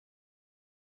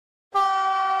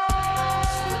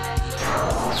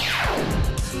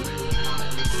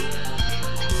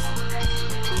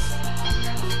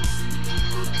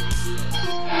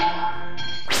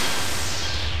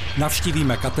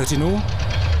Navštívíme Kateřinu,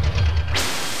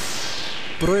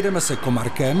 projedeme se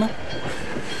Komarkem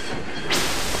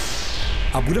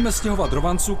a budeme stěhovat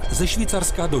Rowanzug ze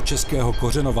Švýcarska do českého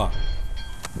Kořenova.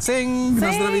 Cing,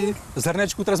 na zdraví. Z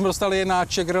hrnečku, které jsme dostali na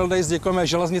Czech Rail Days, děkujeme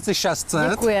Železnici 600.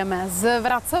 Děkujeme, z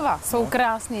Vracova, jsou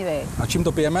krásný, vy. A čím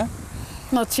to pijeme?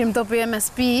 No čím to pijeme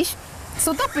spíš?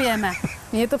 Co to pijeme?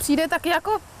 Mně to přijde tak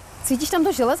jako... Cítíš tam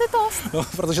tu železitost? No,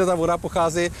 protože ta voda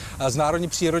pochází z národní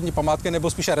přírodní památky nebo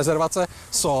spíše rezervace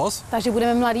SOS. Takže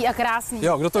budeme mladý a krásný.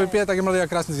 Jo, kdo to vypije, tak je mladý a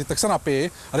krásný. Tak se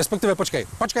napij. A respektive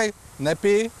počkej,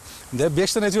 nepij.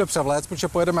 Běž se nejdříve převléct, protože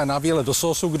pojedeme na výlet do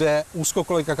SOSu, kde je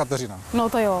úzkokolejka Kateřina. No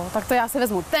to jo, tak to já si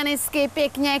vezmu tenisky,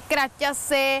 pěkně,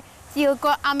 kraťasy, tílko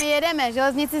a my jedeme.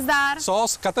 Železnici zdar.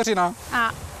 SOS, Kateřina.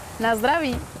 A na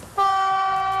zdraví.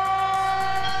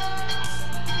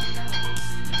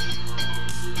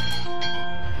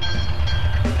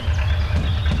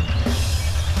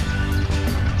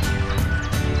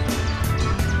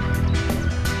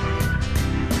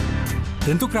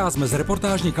 Tentokrát jsme s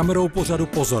reportážní kamerou pořadu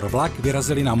Pozor Vlak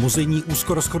vyrazili na muzejní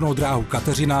úzkorozchodnou dráhu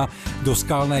Kateřina do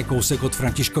Skalné, kousek od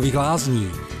Františkových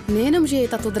lázní. Nejenom, že je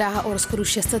tato dráha o rozchodu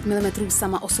 600 mm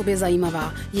sama o sobě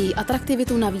zajímavá, její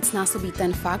atraktivitu navíc násobí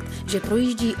ten fakt, že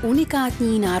projíždí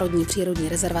unikátní národní přírodní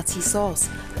rezervací SOS,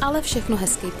 ale všechno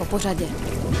hezky po pořadě.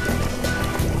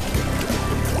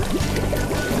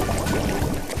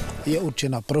 Je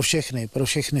určena pro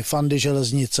všechny fandy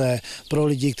železnice, pro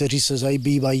lidi, kteří se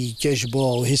zabývají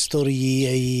těžbou, historií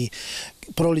její,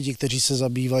 pro lidi, kteří se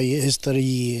zabývají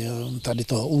historií tady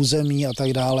toho území a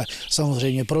tak dále.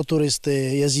 Samozřejmě pro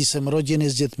turisty, jezdí sem rodiny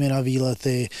s dětmi na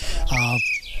výlety a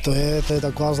to je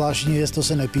taková zvláštní věc, to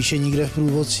se nepíše nikde v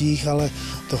průvodcích, ale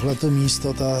tohleto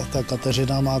místo, ta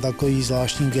Kateřina má takový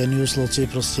zvláštní genius loci,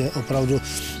 prostě opravdu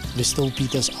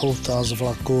vystoupíte z auta, z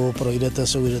vlaku, projdete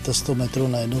se, ujdete 100 metrů,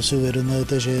 najednou si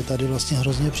uvědomujete, že je tady vlastně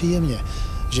hrozně příjemně,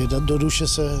 že do duše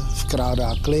se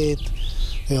vkrádá klid,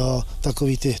 jo,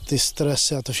 takový ty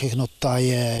stresy a to všechno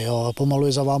taje, jo, pomalu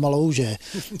je za váma louže,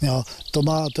 jo,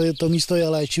 to místo je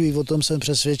léčivý, o tom jsem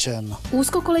přesvědčen.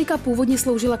 Úzkokolejka původně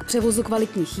sloužila k převozu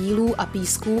kvalitních jílů a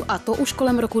písků a to už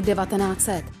kolem roku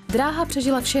 1900. Dráha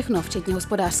přežila všechno, včetně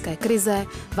hospodářské krize,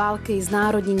 války,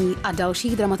 znárodnění a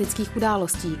dalších dramatických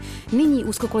událostí. Nyní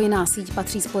úzkokolejná síť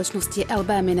patří společnosti LB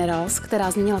Minerals,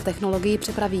 která změnila technologii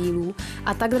přepravy jílů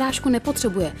a tak drážku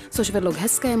nepotřebuje, což vedlo k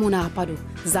hezkému nápadu.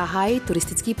 Zahájit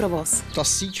turistický provoz. Ta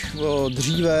síť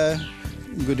dříve,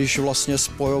 když vlastně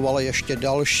spojovala ještě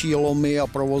další lomy a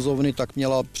provozovny, tak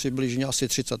měla přibližně asi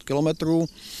 30 kilometrů.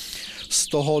 Z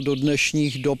toho do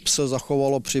dnešních dob se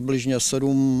zachovalo přibližně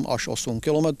 7 až 8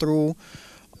 kilometrů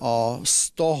a z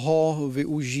toho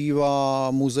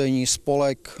využívá muzejní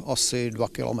spolek asi 2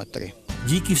 kilometry.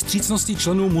 Díky vstřícnosti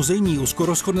členů muzejní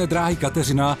úzkorozchodné dráhy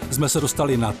Kateřina jsme se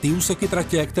dostali na ty úseky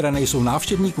tratě, které nejsou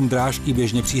návštěvníkům drážky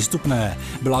běžně přístupné.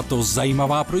 Byla to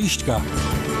zajímavá projížďka.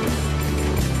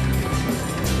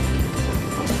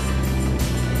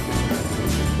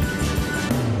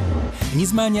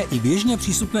 Nicméně i běžně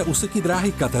přístupné úseky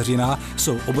dráhy Kateřina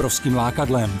jsou obrovským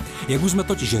lákadlem. Jak už jsme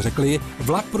totiž řekli,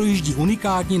 vlak projíždí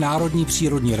unikátní národní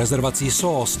přírodní rezervací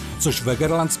SOS, což ve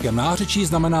gerlandském nářečí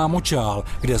znamená močál,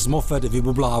 kde z mofet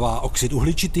vybublává oxid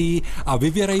uhličitý a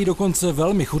vyvěrají dokonce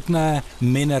velmi chutné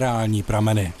minerální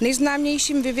prameny.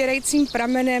 Nejznámějším vyvěrajícím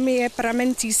pramenem je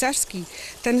pramen císařský.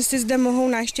 Ten si zde mohou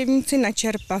návštěvníci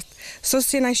načerpat.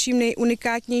 SOS je naším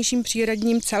nejunikátnějším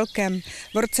přírodním celkem.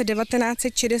 V roce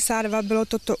 1962 bylo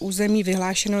toto území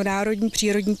vyhlášeno národní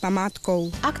přírodní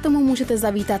památkou. A k tomu můžete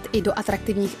zavítat i do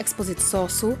atraktivních expozic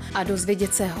SOSu a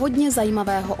dozvědět se hodně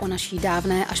zajímavého o naší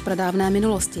dávné až pradávné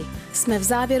minulosti. Jsme v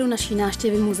závěru naší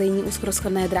návštěvy muzejní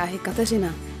úzkorozchodné dráhy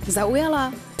Kateřina.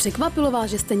 Zaujala? Překvapilo vás,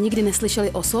 že jste nikdy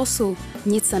neslyšeli o SOSu?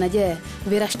 Nic se neděje.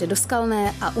 Vyražte do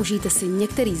Skalné a užijte si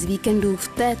některý z víkendů v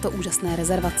této úžasné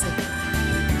rezervaci.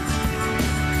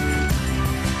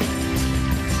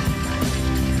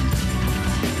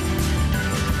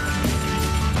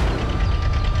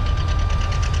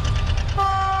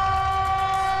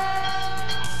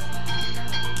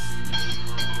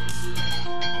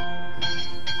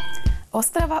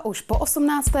 Ostrava už po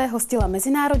 18. hostila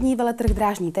mezinárodní veletrh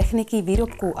drážní techniky,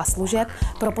 výrobků a služeb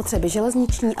pro potřeby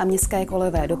železniční a městské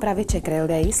kolejové dopravy Czech Rail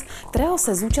Days, kterého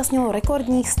se zúčastnilo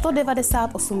rekordních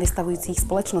 198 vystavujících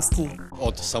společností.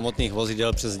 Od samotných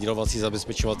vozidel přes sdělovací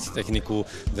zabezpečovací techniku,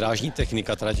 drážní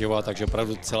technika traťová, takže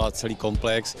opravdu celý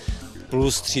komplex.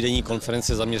 plus 3denní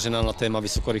konference zaměřená na téma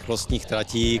vysokorychlostních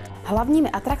tratí. Hlavními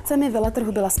atrakcemi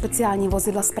veletrhu byla speciální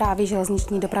vozidla Správy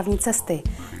železniční dopravní cesty.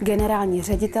 Generální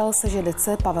ředitel SŽDC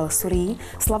Pavel Surý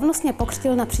slavnostně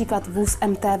pokřtil například vůz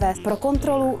MTV pro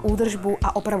kontrolu, údržbu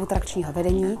a opravu trakčního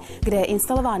vedení, kde je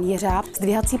instalován jeřáb,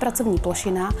 zdvihací pracovní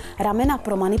plošina, ramena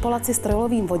pro manipulaci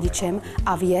strojovým vodičem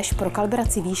a věž pro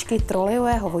kalibraci výšky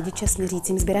trolejového vodiče s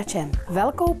měřícím sběračem.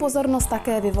 Velkou pozornost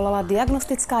také vyvolala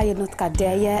diagnostická jednotka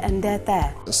DJNDT.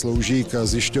 Slouží k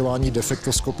zjišťování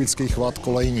defektoskopických vad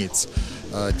kolejnic.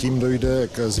 Tím dojde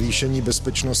k zvýšení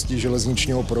bezpečnosti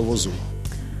železničního provozu.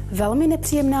 Velmi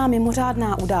nepříjemná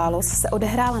mimořádná událost se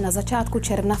odehrála na začátku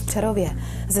června v Přerově.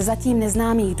 Ze zatím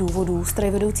neznámých důvodů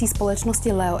strojvedoucí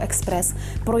společnosti EXPRES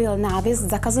projel návěst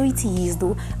zakazující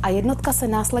jízdu a jednotka se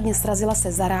následně srazila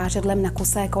se zarážedlem na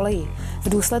kusé koleji. V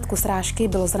důsledku srážky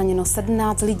bylo zraněno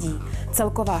 17 lidí.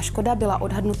 Celková škoda byla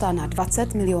odhadnuta na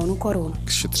 20 milionů korun.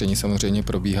 Šetření samozřejmě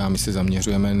probíhá, my se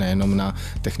zaměřujeme nejenom na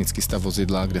technický stav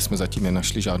vozidla, kde jsme zatím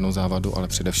nenašli žádnou závadu, ale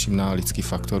především na lidský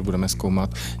faktor. Budeme zkoumat,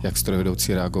 jak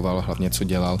strojvedoucí reagoval, hlavně co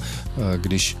dělal,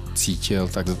 když cítil,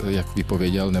 tak jak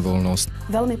vypověděl nevolnost.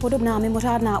 Velmi podobná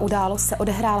mimořádná událost se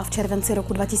odehrála v červenci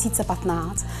roku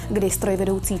 2015, kdy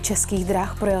strojvedoucí Českých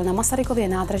drah projel na Masarykově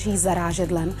nádraží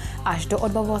zarážedlem až do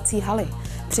odbavovací haly.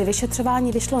 Při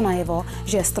vyšetřování vyšlo najevo,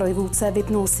 že strojvůdce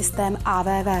vypnul systém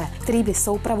AVV, který by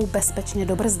soupravu bezpečně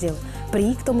dobrzdil.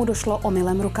 Prý k tomu došlo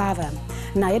omylem rukávem.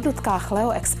 Na jednotkách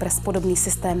EXPRES podobný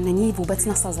systém není vůbec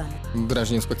nasazen.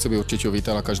 Drážní inspekce by určitě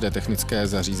uvítala každé technické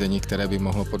zařízení, které by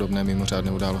mohlo podobné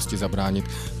mimořádné události zabránit.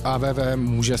 AVV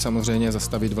může samozřejmě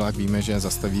zastavit vlak, víme, že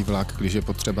zastaví vlak, když je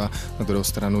potřeba. Na druhou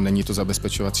stranu není to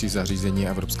zabezpečovací zařízení,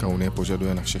 Evropská unie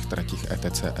požaduje na všech tratích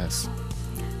ETCS.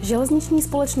 Železniční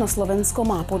společnost Slovensko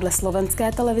má podle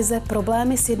slovenské televize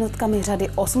problémy s jednotkami řady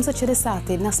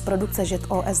 861 z produkce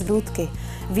ŽOS Vrútky.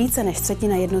 Více než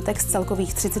třetina jednotek z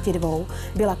celkových 32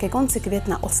 byla ke konci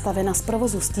května odstavena z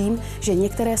provozu s tím, že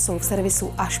některé jsou v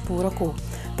servisu až půl roku.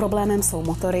 Problémem jsou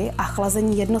motory a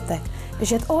chlazení jednotek.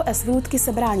 ŽOS Vrútky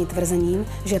se brání tvrzením,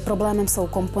 že problémem jsou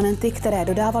komponenty, které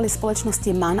dodávaly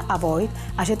společnosti MAN a Voigt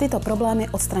a že tyto problémy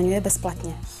odstraňuje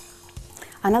bezplatně.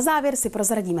 A na závěr si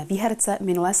prozradíme výherce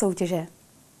minulé soutěže.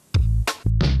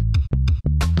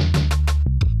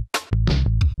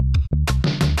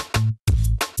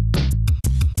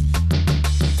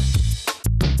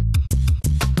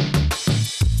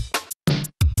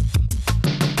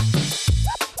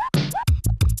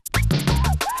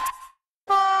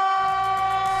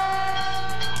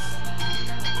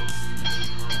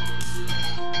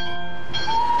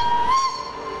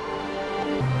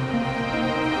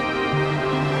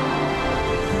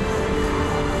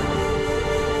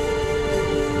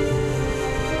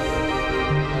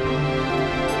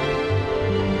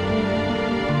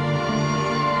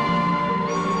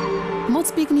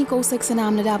 Moc pěkný kousek se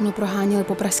nám nedávno proháněl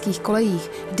po pražských kolejích.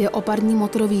 Jde o parní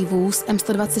motorový vůz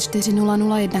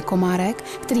M124001 Komarek,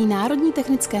 který Národní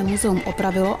technické muzeum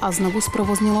opravilo a znovu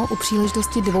zprovoznilo u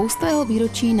příležitosti 200.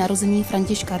 výročí narození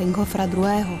Františka Ringhofera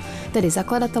II., tedy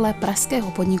zakladatele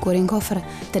pražského podniku Ringhofer,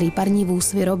 který parní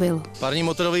vůz vyrobil. Parní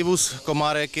motorový vůz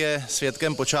Komarek je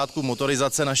svědkem počátku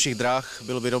motorizace našich drah.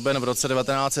 Byl vyroben v roce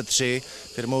 1903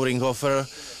 firmou Ringhofer.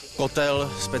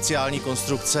 Kotel speciální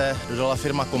konstrukce dodala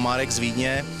firma Komarek z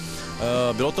Vídně.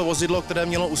 Bylo to vozidlo, které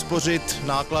mělo uspořit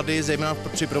náklady, zejména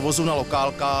při provozu na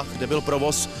lokálkách, kde byl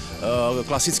provoz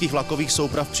klasických vlakových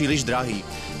souprav příliš drahý.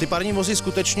 Ty parní vozy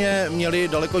skutečně měly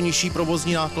daleko nižší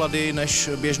provozní náklady než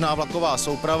běžná vlaková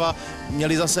souprava,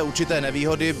 měly zase určité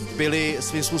nevýhody, byly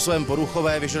svým způsobem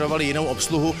poruchové, vyžadovaly jinou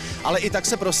obsluhu, ale i tak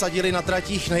se prosadili na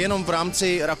tratích nejenom v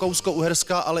rámci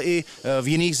Rakousko-Uherska, ale i v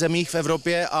jiných zemích v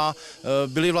Evropě a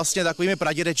byly vlastně takovými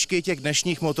pradědečky těch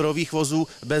dnešních motorových vozů,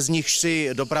 bez nich si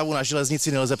dopravu na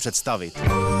železnici nelze představit.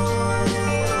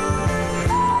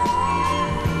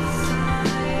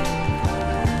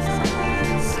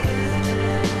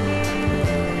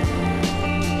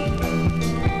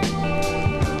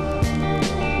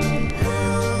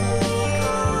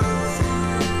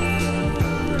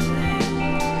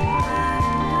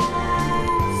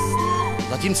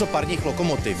 Zatímco parních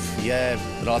lokomotiv je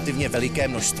relativně veliké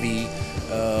množství,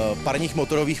 parních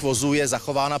motorových vozů je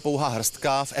zachována pouhá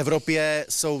hrstka. V Evropě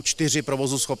jsou 4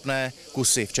 provozuschopné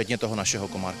kusy, včetně toho našeho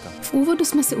Komarka. V úvodu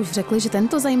jsme si už řekli, že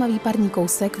tento zajímavý parní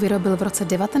kousek vyrobil v roce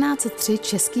 1903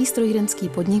 český strojírenský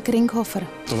podnik Ringhofer.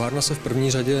 Továrna se v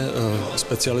první řadě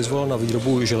specializovala na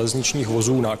výrobu železničních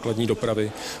vozů nákladní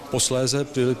dopravy. Posléze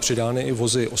byly přidány i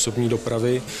vozy osobní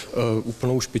dopravy.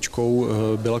 Úplnou špičkou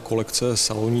byla kolekce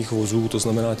salonních vozů, to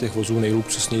znamená těch vozů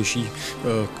nejluxusnější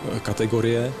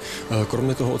kategorie.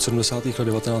 kromě toho od 70. let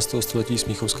 19. století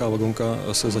smíchovská vagonka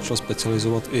se začala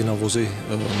specializovat i na vozy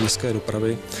městské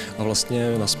dopravy a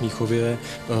vlastně na Smíchově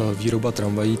výroba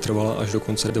tramvají trvala až do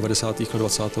konce 90. let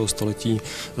 20. století,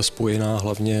 spojená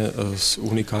hlavně s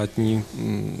unikátní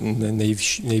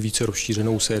nejvíce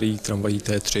rozšířenou sérií tramvají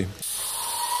T3.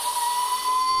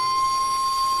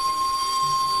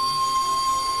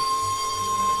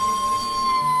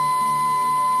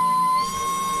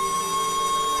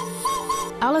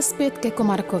 Ale zpět ke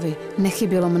Komarkovi.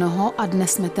 Nechybělo mnoho a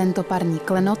dnes jsme tento parní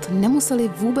klenot nemuseli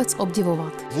vůbec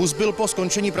obdivovat. Vůz byl po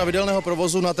skončení pravidelného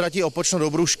provozu na trati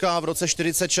Opočno-Dobruška v roce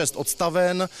 46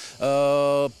 odstaven.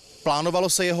 Plánovalo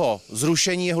se jeho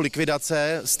zrušení, jeho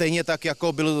likvidace, stejně tak,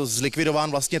 jako byl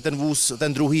zlikvidován vlastně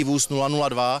ten druhý vůz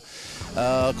 002.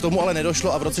 K tomu ale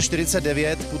nedošlo a v roce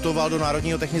 49 putoval do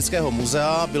Národního technického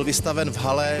muzea, byl vystaven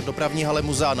v dopravní hale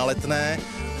muzea na Letné,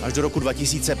 až do roku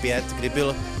 2005, kdy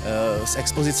byl z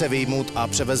expozice vyjmut a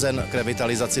převezen k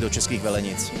revitalizaci do Českých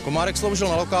Velenic. Komarek sloužil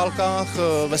na lokálkách,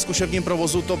 ve zkušebním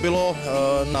provozu to bylo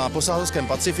na posádkovském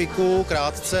Pacifiku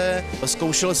krátce,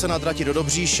 zkoušel se na trati do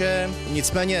Dobříše,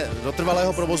 nicméně do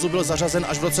trvalého provozu byl zařazen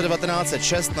až v roce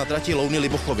 1906 na trati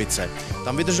Louny-Libochovice.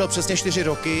 Tam vydržel přesně 4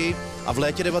 roky a v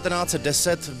létě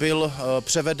 1910 byl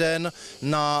převeden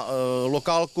na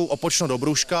lokálku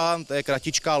Opočno-Dobruška, to je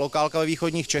kratičká lokálka ve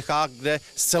východních Čechách, kde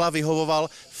zcela vyhovoval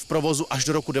v provozu až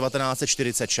do roku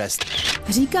 1946.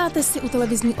 Říkáte si u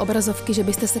televizní obrazovky, že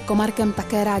byste se Komarkem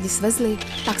také rádi svezli?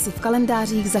 Tak si v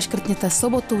kalendářích zaškrtněte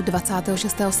sobotu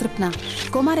 26. srpna.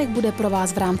 Komarek bude pro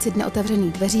vás v rámci Dne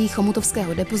otevřených dveří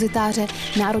Chomutovského depozitáře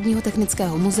Národního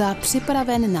technického muzea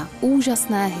připraven na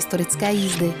úžasné historické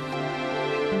jízdy.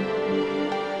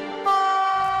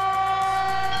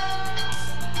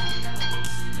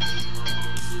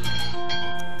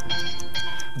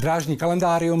 Drážní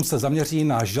kalendárium se zaměří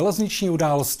na železniční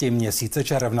události měsíce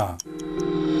června.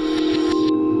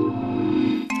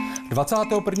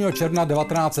 21. června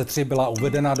 1903 byla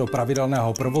uvedena do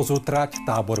pravidelného provozu trať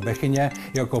Tábor-Bechyně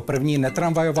jako první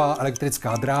netramvajová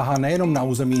elektrická dráha nejenom na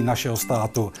území našeho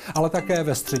státu, ale také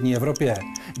ve střední Evropě.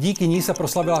 Díky ní se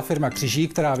proslavila firma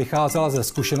Křižík, která vycházela ze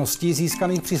zkušeností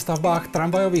získaných při stavbách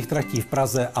tramvajových tratí v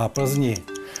Praze a Plzni.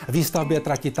 Výstavbě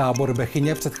trati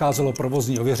Tábor-Bechyně předcházelo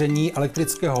provozní ověření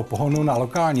elektrického pohonu na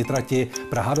lokální trati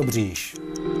Praha-Dobříš.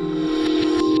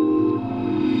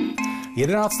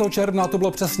 11. června to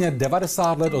bylo přesně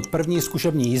 90 let od první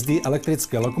zkušební jízdy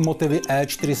elektrické lokomotivy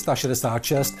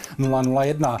E466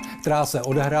 001, která se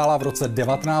odehrála v roce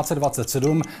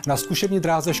 1927 na zkušební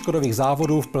dráze Škodových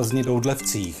závodů v Plzni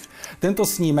Doudlevcích. Tento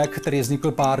snímek, který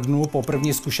vznikl pár dnů po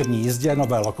první zkušební jízdě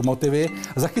nové lokomotivy,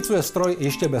 zachycuje stroj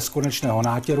ještě bez konečného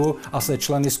nátěru a se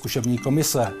členy zkušební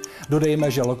komise.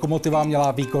 Dodejme, že lokomotiva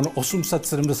měla výkon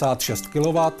 876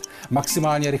 kW,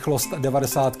 maximální rychlost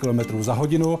 90 km za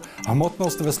hodinu,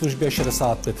 hmotnost ve službě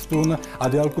 65 tun a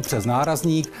délku přes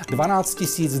nárazník 12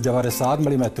 090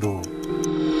 mm.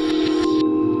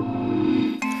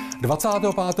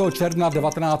 25. června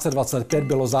 1925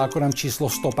 bylo zákonem číslo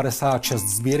 156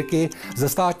 sbírky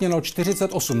zestátněno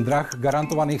 48 drah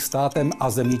garantovaných státem a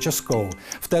zemí českou.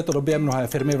 V této době mnohé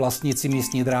firmy vlastnící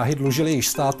místní dráhy dlužily již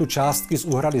státu částky z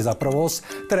úhrady za provoz,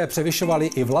 které převyšovaly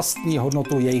i vlastní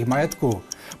hodnotu jejich majetku.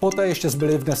 Poté ještě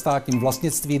zbyly v nestátním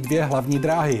vlastnictví 2 hlavní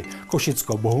dráhy,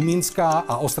 Košicko-Bohumínská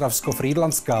a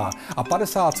Ostravsko-Frýdlanská a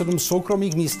 57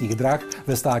 soukromých místních drah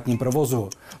ve státním provozu.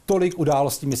 Tolik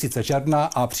událostí měsíce června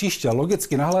a příště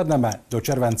logicky nahlédneme do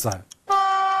července.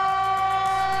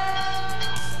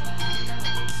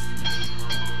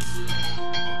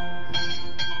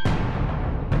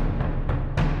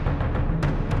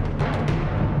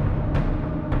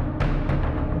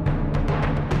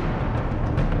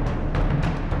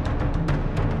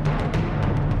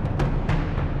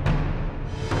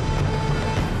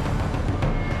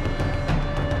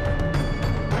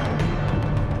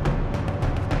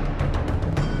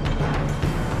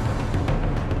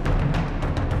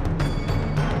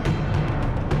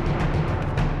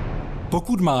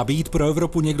 Pokud má být pro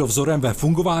Evropu někdo vzorem ve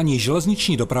fungování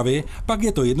železniční dopravy, pak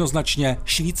je to jednoznačně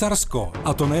Švýcarsko.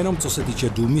 A to nejenom co se týče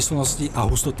důmyslnosti a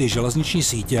hustoty železniční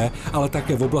sítě, ale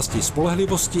také v oblasti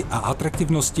spolehlivosti a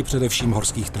atraktivnosti především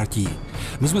horských tratí.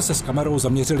 My jsme se s kamerou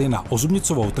zaměřili na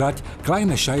ozubnicovou trať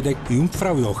Kleine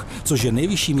Scheidegg-Jungfraujoch, což je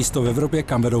nejvyšší místo v Evropě,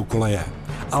 kam vedou koleje.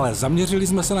 Ale zaměřili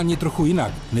jsme se na ní trochu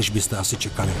jinak, než byste asi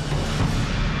čekali.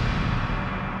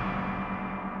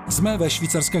 Jsme ve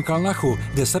švýcarském Kallnachu,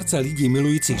 kde srdce lidí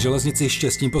milujících železnici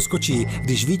štěstím poskočí,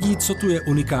 když vidí, co tu je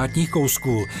unikátních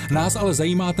kousků. Nás ale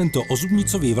zajímá tento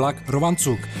ozubnicový vlak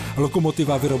Rowanzug.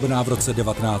 Lokomotiva vyrobená v roce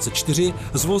 1904,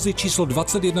 s vozy číslo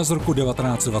 21 z roku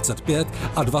 1925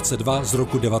 a 22 z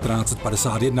roku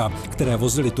 1951, které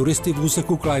vozily turisty v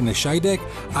úseku Kleine Scheidegg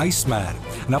a Eismeer.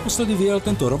 Naposledy vyjel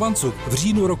tento Rowanzug v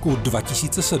říjnu roku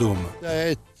 2007.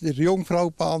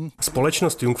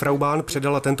 Společnost Jungfraubahn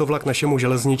předala tento vlak našemu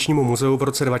železničnímu muzeu v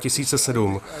roce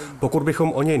 2007. Pokud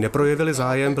bychom o něj neprojevili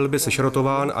zájem, byl by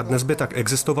sešrotován a dnes by tak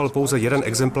existoval pouze jeden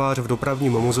exemplář v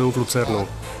dopravním muzeu v Lucernu.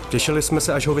 Těšili jsme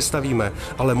se, až ho vystavíme,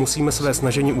 ale musíme své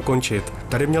snažení ukončit.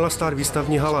 Tady měla stát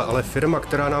výstavní hala, ale firma,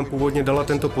 která nám původně dala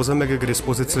tento pozemek k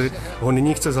dispozici, ho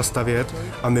nyní chce zastavět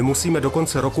a my musíme do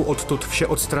konce roku odtud vše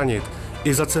odstranit,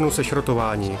 i za cenu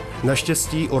sešrotování.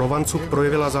 Naštěstí o Rowanzug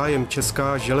projevila zájem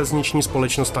česká železniční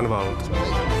společnost Tanvald.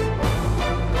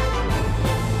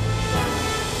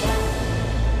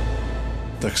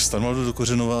 Tak z Tanvaldu do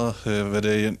Kořenova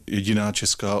vede jediná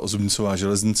česká ozubnicová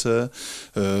železnice,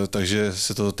 takže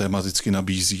se to tematicky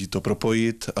nabízí to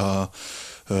propojit a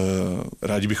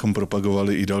rádi bychom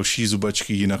propagovali i další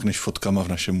zubačky jinak než fotkama v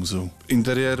našem muzeu.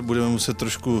 Interiér budeme muset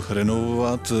trošku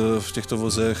renovovat v těchto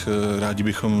vozech, rádi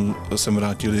bychom sem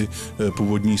vrátili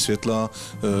původní světla,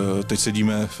 teď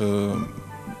sedíme v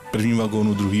prvním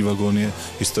vagónu, druhý vagón je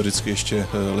historicky ještě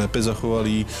lépe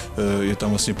zachovalý, je tam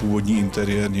vlastně původní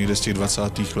interiér někde z těch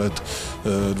 20. let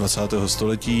 20.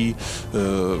 století.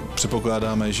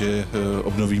 Předpokládáme, že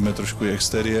obnovíme trošku i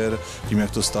exteriér, tím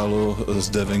jak to stálo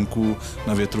zde venku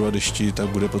na větru a dešti, tak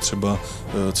bude potřeba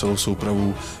celou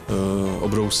soupravu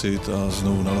obrousit a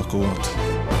znovu nalakovat.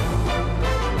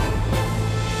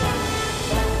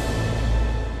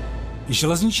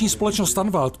 Železniční společnost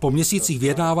Tanvald po měsících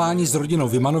vyjednávání s rodinou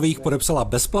Vymanových podepsala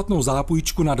bezplatnou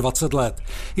zápůjčku na 20 let.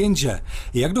 Jenže,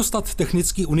 jak dostat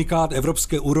technický unikát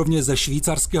evropské úrovně ze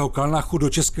švýcarského Kallnachu do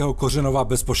českého Kořenova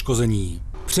bez poškození?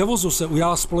 Převozu se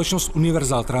ujala společnost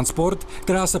Universal Transport,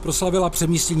 která se proslavila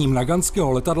přemístěním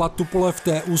naganského letadla Tupolev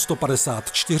TU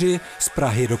 154 z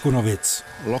Prahy do Konovic.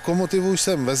 Lokomotivu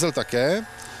jsem vezl také,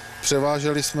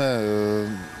 převáželi jsme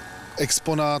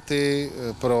exponáty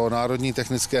pro Národní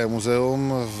technické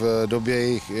muzeum v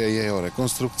době jeho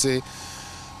rekonstrukci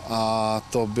a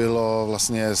to bylo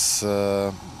vlastně z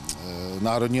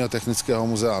Národního technického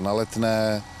muzea na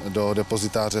Letné do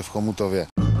depozitáře v Chomutově.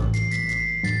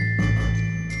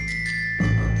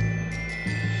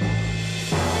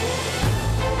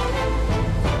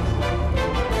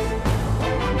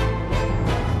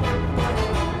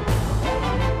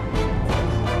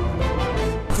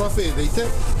 Chlapi,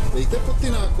 dejte pod ty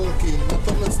nákolky, na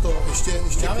tohle ještě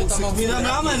kousek. My tam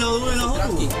dáme,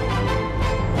 nahoru.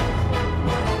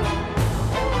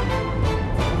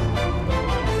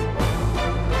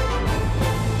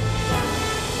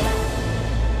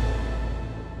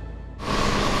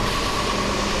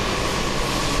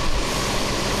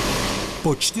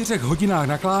 Po 4 hodinách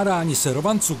nakládání se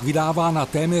Rowanzug vydává na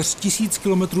téměř 1000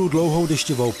 kilometrů dlouhou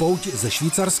dešťovou pouť ze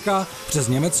Švýcarska přes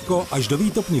Německo až do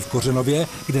výtopny v Kořenově,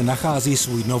 kde nachází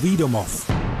svůj nový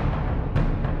domov.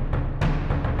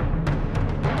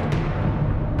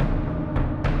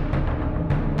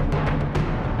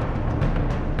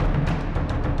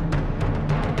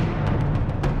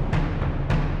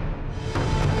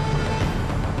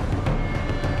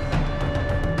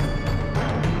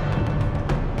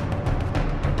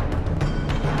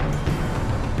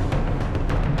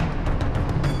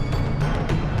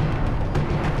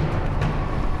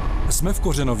 Jsme v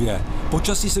Kořenově.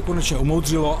 Počasí se konečně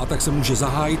umoudřilo a tak se může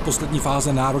zahájit poslední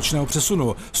fáze náročného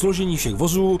přesunu, složení všech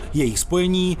vozů, jejich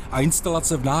spojení a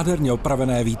instalace v nádherně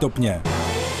opravené výtopně.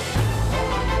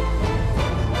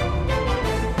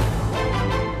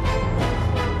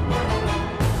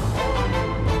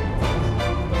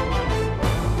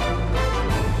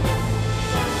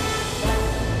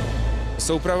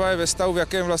 Souprava je ve stavu, v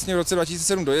jakém vlastně v roce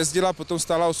 2007 dojezdila, potom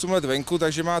stála 8 let venku,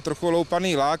 takže má trochu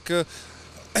loupaný lak.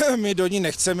 My do ní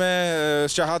nechceme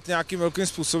šahat nějakým velkým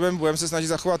způsobem, budeme se snažit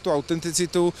zachovat tu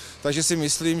autenticitu, takže si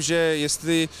myslím, že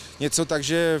jestli něco,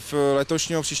 takže v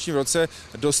letošním příštím roce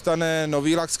dostane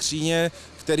nový lak skříně,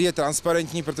 který je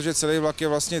transparentní, protože celý vlak je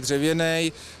vlastně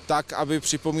dřevěný, tak, aby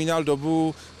připomínal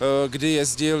dobu, kdy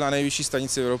jezdil na nejvyšší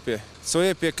stanici v Evropě. Co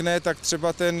je pěkné, tak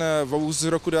třeba ten vůz z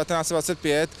roku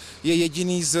 1925 je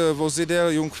jediný z vozidel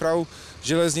Jungfrau,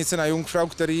 železnice na Jungfrau,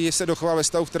 který se dochová ve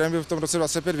stavu, v kterém byl v tom roce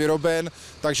 25 vyroben,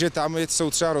 takže tam jsou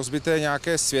třeba rozbité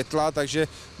nějaké světla, takže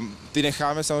ty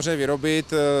necháme samozřejmě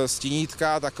vyrobit,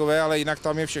 stínítka takové, ale jinak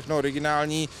tam je všechno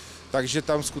originální. takže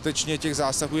tam skutečně těch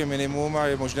zásahů je minimum a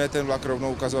je možné ten vlak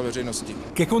rovnou ukazovat veřejnosti.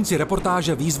 Ke konci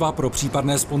reportáže výzva pro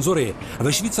případné sponzory.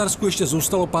 Ve Švýcarsku ještě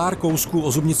zůstalo pár kousků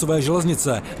ozubnicové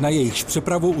železnice, na jejichž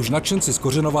přepravu už nadšenci z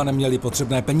Kořenova neměli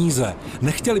potřebné peníze.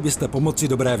 Nechtěli byste pomoci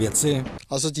dobré věci?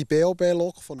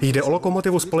 Jde o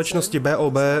lokomotivu společnosti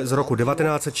BOB z roku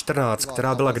 1914,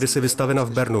 která byla kdysi vystavena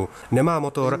v Bernu. Nemá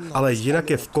motor, ale jinak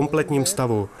je v kompletním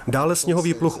stavu. Dále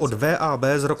sněhový pluh od VAB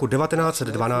z roku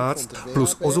 1912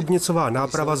 plus ozubnicová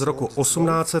náprava z roku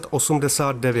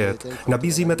 1889.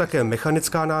 Nabízíme také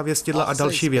mechanická návěstidla a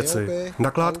další věci.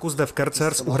 Nakládku zde v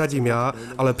Kercers uhradím já,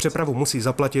 ale přepravu musí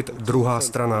zaplatit druhá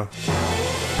strana.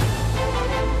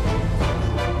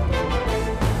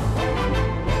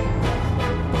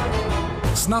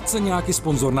 Snad se nějaký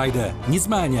sponzor najde.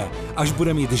 Nicméně, až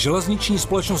bude mít železniční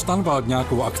společnost Tanvald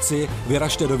nějakou akci,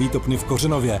 vyražte do výtopny v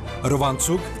Kořenově.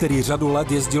 Rowanzug, který řadu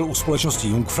let jezdil u společnosti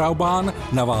Jungfraubahn,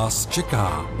 na vás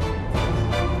čeká.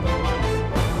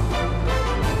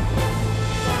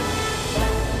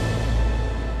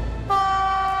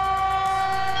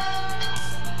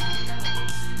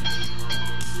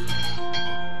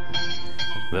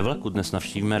 Ve vlaku dnes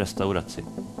navštívíme restauraci.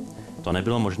 To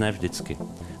nebylo možné vždycky.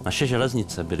 Naše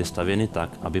železnice byly stavěny tak,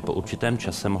 aby po určitém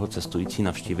čase mohl cestující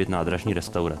navštívit nádražní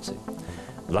restauraci.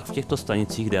 Vlak v těchto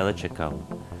stanicích déle čekal.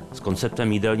 S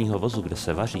konceptem jídelního vozu, kde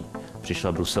se vaří,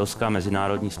 přišla bruselská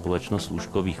mezinárodní společnost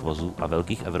lůžkových vozů a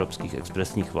velkých evropských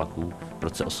expresních vlaků v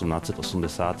roce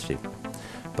 1883.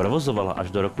 Provozovala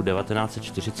až do roku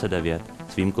 1949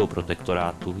 s výjimkou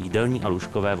protektorátu jídelní a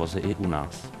lůžkové vozy i u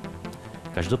nás.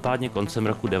 Každopádně koncem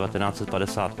roku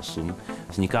 1958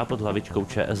 vzniká pod hlavičkou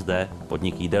ČSD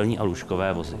podnik jídelní a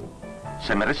lůžkové vozy.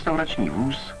 Jsem restaurační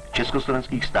vůz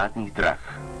Československých státních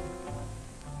drah.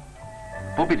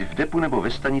 Pobyt v depu nebo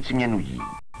ve stanici mě nudí.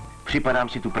 Připadám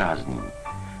si tu prázdný.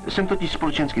 Jsem totiž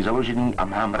společensky založený a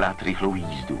mám rád rychlou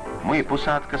jízdu. Moje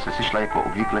posádka se sešla jako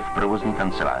obvykle v provozní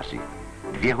kanceláři.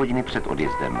 2 hodiny před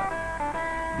odjezdem.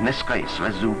 Dneska je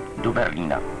svezu do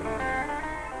Berlína.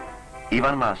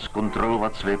 Ivan má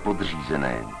zkontrolovat své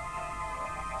podřízené.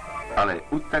 Ale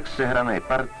u tak sehrané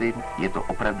party je to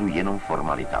opravdu jenom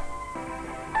formalita.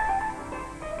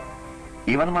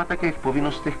 Ivan má také v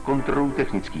povinnostech kontrolu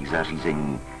technických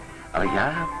zařízení, ale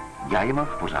já je mám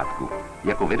v pořádku.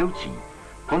 Jako vedoucí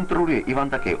kontroluje Ivan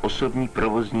také osobní,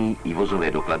 provozní i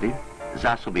vozové doklady,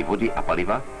 zásoby vody a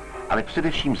paliva, ale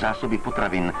především zásoby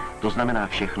potravin, to znamená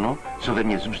všechno, co ve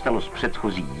mně zůstalo z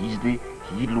předchozí jízdy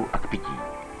k jídlu a k pití.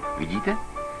 Vidíte?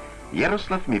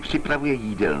 Jaroslav mi připravuje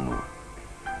jídelnu,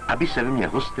 aby se ve mně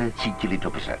hosté cítili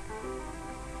dobře.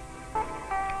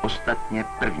 Ostatně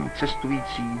první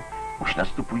cestující už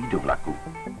nastupují do vlaku.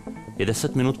 Je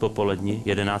 10 minut po poledni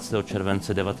 11.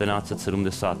 července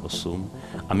 1978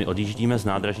 a my odjíždíme z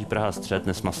nádraží Praha-Střed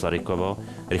dnes Masarykovo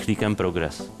rychlíkem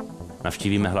Progress.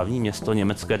 Navštívíme hlavní město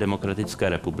Německé demokratické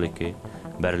republiky,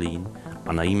 Berlín,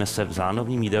 a najíme se v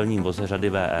zánovním jídelním voze řady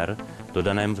VR,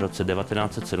 dodaném v roce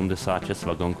 1976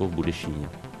 vagonkou v Budyšíně.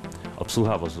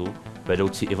 Obsluha vozu,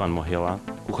 vedoucí Ivan Mohyla,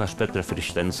 kuchař Petr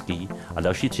Frištenský a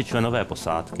další 3 členové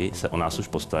posádky se o nás už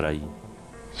postarají.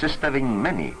 Sestavení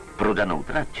menu pro danou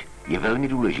trať je velmi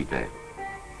důležité.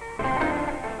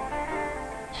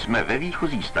 Jsme ve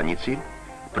výchozí stanici,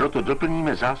 proto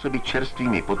doplníme zásoby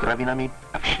čerstvými potravinami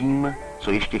a vším,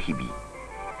 co ještě chybí.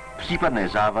 Případné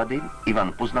závady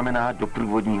Ivan poznamená do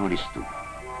průvodního listu.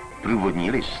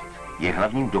 Průvodní list je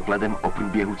hlavním dokladem o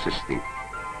průběhu cesty.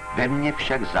 Ve mně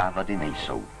však závady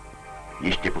nejsou.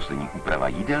 Ještě poslední úprava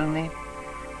jídelny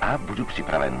a budu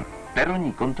připraven.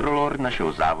 Peronní kontrolor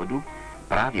našeho závodu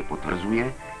právě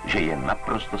potvrzuje, že je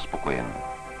naprosto spokojen.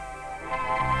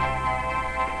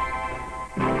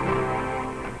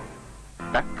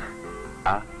 Tak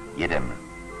a jedem.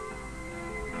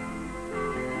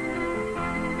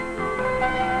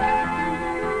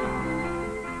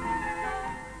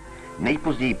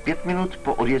 Nejpozději 5 minut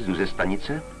po odjezdu ze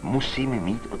stanice musím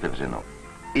mít otevřeno.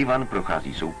 Ivan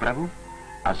prochází soupravu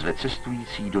a zve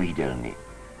cestující do jídelny.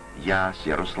 Já s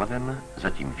Jaroslavem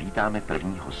zatím vítáme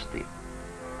první hosty.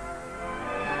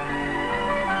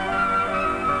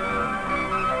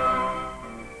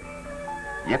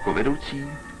 Jako vedoucí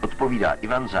odpovídá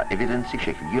Ivan za evidenci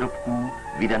všech výrobků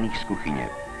vydaných z kuchyně.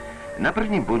 Na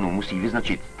prvním bonu musí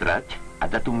vyznačit trať a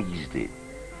datum jízdy.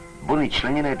 Bony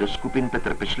členěné do skupin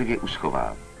Petr pečlivě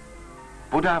uschová.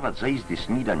 Podávat za jízdy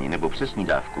snídani nebo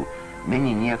přesnídávku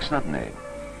není nijak snadné.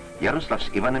 Jaroslav s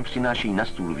Ivanem přináší na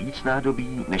stůl víc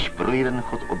nádobí než pro jeden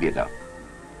chod oběda.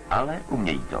 Ale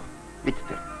umějí to.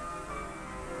 Vidíte.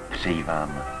 Přeji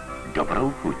vám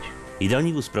dobrou chuť.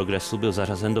 Jídelní vůz Progressu byl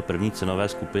zařazen do první cenové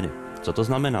skupiny. Co to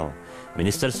znamenalo?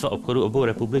 Ministerstva obchodu obou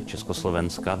republik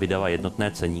Československa vydala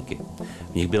jednotné ceníky.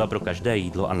 V nich byla pro každé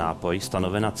jídlo a nápoj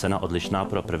stanovena cena odlišná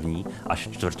pro první až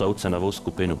čtvrtou cenovou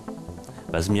skupinu.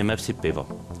 Vezměme si pivo.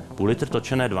 Půl litr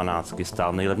točené 12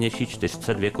 stál v nejlevnější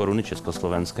 42 koruny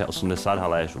československé 80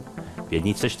 haléřů, v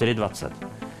jedničce 4,20.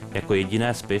 Jako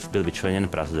jediné z piv byl vyčleněn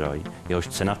Prazdroj, jehož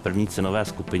cena v první cenové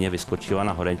skupině vyskočila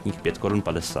na horentních 5 korun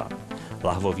 50.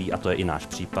 Lahvový, a to je i náš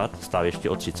případ, stál ještě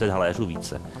o 30 haléřů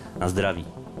více. Na zdraví.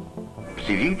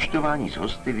 Při vyúčtování s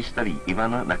hosty vystaví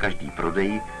Ivan na každý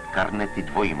prodej karnety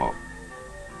dvojmo.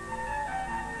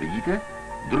 Vidíte?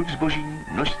 Druh zboží,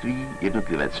 množství,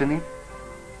 jednotlivé ceny,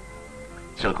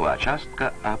 celková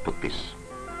částka a podpis.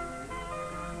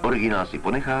 Originál si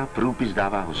ponechá, průpis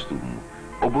dává hostům.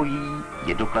 Obojí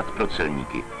je doklad pro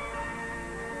celníky.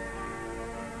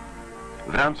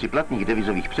 V rámci platných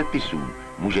devizových předpisů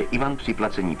může Ivan při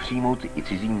placení přijmout i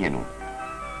cizí měnu.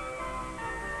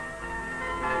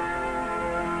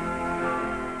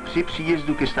 Při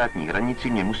příjezdu ke státní hranici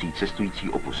mě musí cestující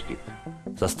opustit.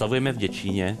 Zastavujeme v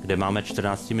Děčíně, kde máme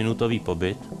 14-minutový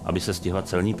pobyt, aby se stihla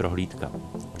celní prohlídka.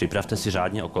 Připravte si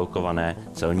řádně okolkované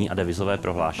celní a devizové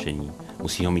prohlášení.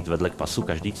 Musí ho mít vedle k pasu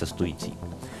každý cestující.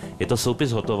 Je to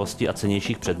soupis hotovosti a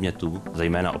cennějších předmětů,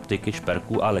 zejména optiky,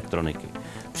 šperků a elektroniky.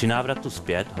 Při návratu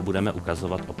zpět ho budeme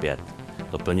ukazovat opět,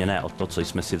 doplněné o to, co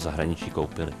jsme si v zahraničí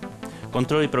koupili.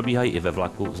 Kontroly probíhají i ve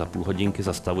vlaku, za půl hodinky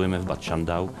zastavujeme v Bad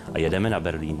Schandau a jedeme na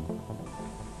Berlín.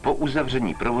 Po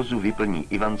uzavření provozu vyplní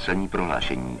Ivan celní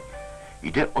prohlášení.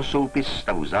 Jde o soupis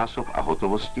stavu zásob a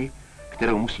hotovosti,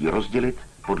 kterou musí rozdělit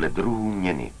podle druhů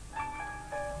měny.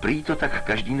 Prý to tak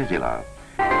každý nedělá.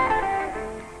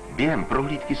 Během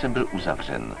prohlídky jsem byl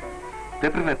uzavřen.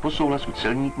 Teprve po souhlasu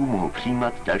celníků mohou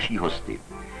přijímat další hosty.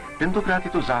 Tentokrát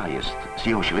je to zájezd, s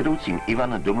jehož vedoucím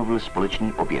Ivan domluvil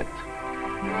společný oběd.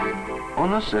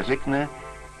 Ono se řekne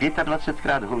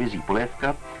 25krát hovězí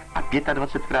polévka a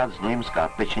 25krát znojemská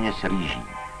pečeně s rýží.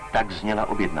 Tak zněla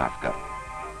objednávka.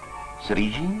 S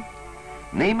rýží?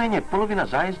 Nejméně polovina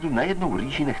zájezdu na jednou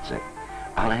rýži nechce,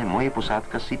 ale moje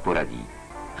posádka si poradí.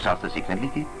 Přál jste si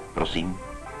knedlíky? Prosím.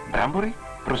 Brambory?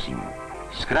 Prosím.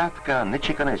 Zkrátka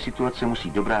nečekané situace musí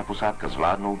dobrá posádka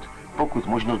zvládnout, pokud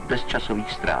možno bez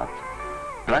časových ztrát.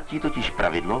 Platí totiž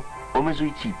pravidlo,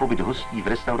 omezující pobyt hostí v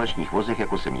restauračních vozech,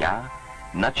 jako jsem já,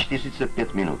 na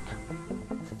 45 minut.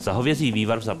 Za hovězí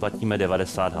vývar zaplatíme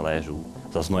 90 haléřů,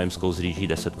 za znojemskou z rýží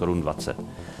 10 korun 20.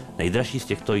 Nejdražší z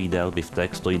těchto jídel,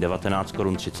 biftek, stojí 19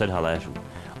 korun 30 haléřů.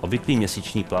 Obvyklý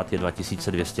měsíční plat je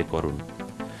 2200 korun.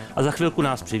 A za chvilku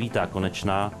nás přivítá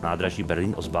konečná nádraží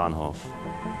Berlín-Ostbahnhof.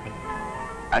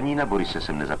 Ani na Borise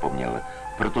jsem nezapomněl,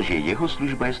 protože jeho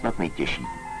služba je snad nejtěžší.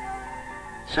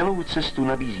 Celou cestu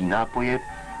nabízí nápoje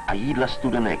a jídla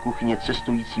studené kuchyně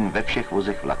cestujícím ve všech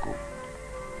vozech vlaku.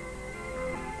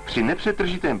 Při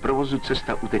nepřetržitém provozu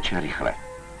cesta uteče rychle.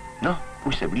 No,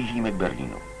 už se blížíme k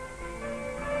Berlínu.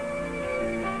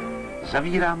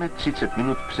 Zavíráme 30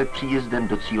 minut před příjezdem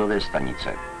do cílové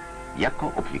stanice. Jako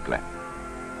obvykle.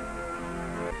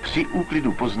 Při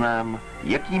úklidu poznám,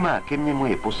 jaký má ke mně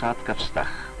moje posádka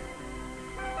vztah.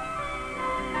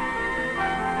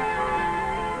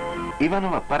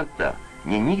 Ivanova parta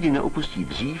mě nikdy neopustí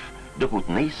dřív, dokud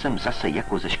nejsem zase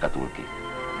jako ze škatulky.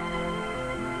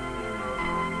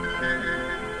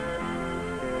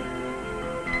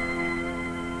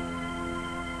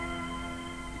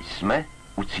 Jsme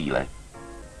u cíle.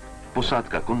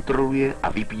 Posádka kontroluje a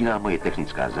vypíná moje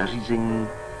technická zařízení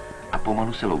a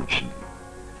pomalu se loučí.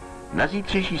 Na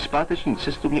zítřejší zpáteční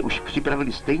cestu mě už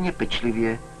připravili stejně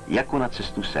pečlivě, jako na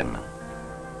cestu sem.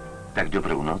 Tak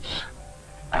dobrou noc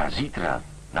a zítra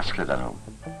nashledanou.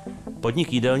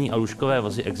 Podnik jídelní a lůžkové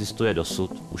vozy existuje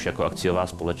dosud, už jako akciová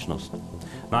společnost.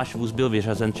 Náš vůz byl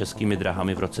vyřazen Českými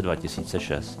dráhami v roce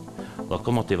 2006.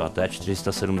 Lokomotiva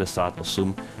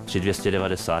T478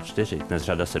 3294, dnes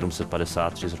řada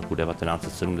 753 z roku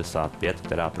 1975,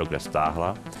 která progres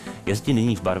stáhla, jezdí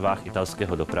nyní v barvách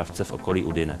italského dopravce v okolí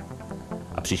Udine.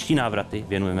 A příští návraty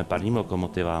věnujeme parním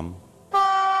lokomotivám.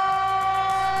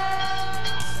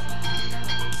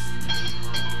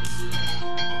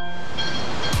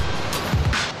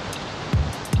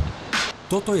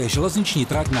 Toto je železniční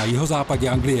trať na jihozápadě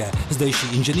Anglie.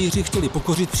 Zdejší inženýři chtěli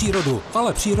pokořit přírodu,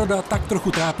 ale příroda tak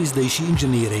trochu trápí zdejší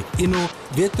inženýry. Inu,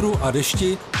 větru a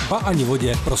dešti, ba ani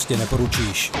vodě prostě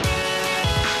neporučíš.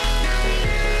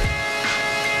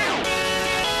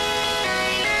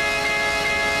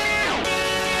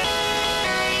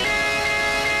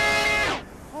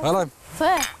 Hele, co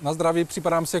je? Na zdraví,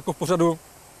 připadám si jako v pořadu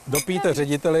Dopijte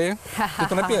řediteli. Ty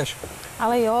to nepiješ.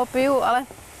 Ale jo, piju, ale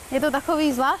je to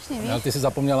takový zvláštní, víš? Ale ty jsi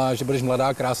zapomněla, že budeš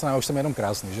mladá, krásná, a už jsem jenom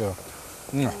krásný, že jo?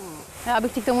 Já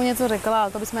bych ti k tomu něco řekla,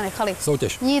 ale to bychom nechali.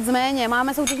 Soutěž. Nicméně,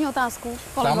 máme soutěžní otázku.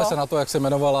 Ptáme se na to, jak se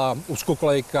jmenovala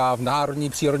úzkokolejka v Národní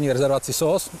přírodní rezervaci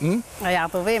SOS. A já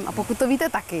to vím. A pokud to víte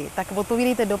taky, tak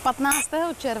odpovídejte do 15.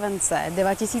 července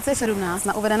 2017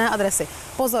 na uvedené adresy.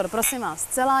 Pozor, prosím vás,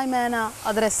 celá jména,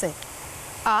 adresy.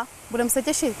 A budeme se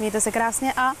těšit. Mějte se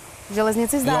krásně a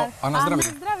železnici zdar. Jo, a na zdraví.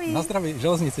 Na zdraví,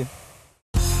 železnici.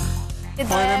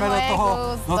 Pojedeme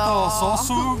do toho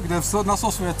SOSu, kde na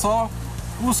SOSu je co?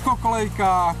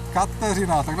 Úzkokolejka,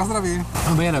 kateřina, tak na zdraví.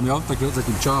 No my jedeme, jo? Tak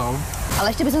zatím čau. Ale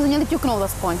ještě bychom se měli ťuknout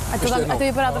aspoň, ať to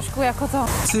vypadá trošku jako to.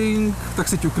 Cink, tak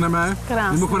si ťukneme.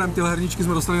 Krásný. Mimochodem tyhle herníčky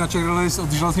jsme dostali na checklist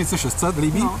od železnice 600,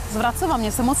 líbí? No, z Vracova,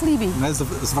 mně se moc líbí. Ne,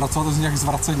 z Vracova to zní jak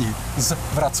zvracení. Z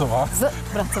Vracova.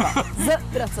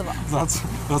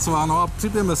 Vracova, no a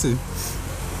připijeme si.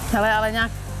 Hele, ale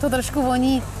nějak to trošku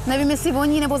voní, nevím, jestli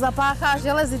voní nebo zapáchá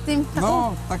železitým.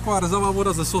 No, taková rezavá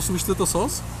voda ze SOSu, víš, co je to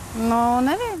SOS? No,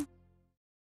 nevím.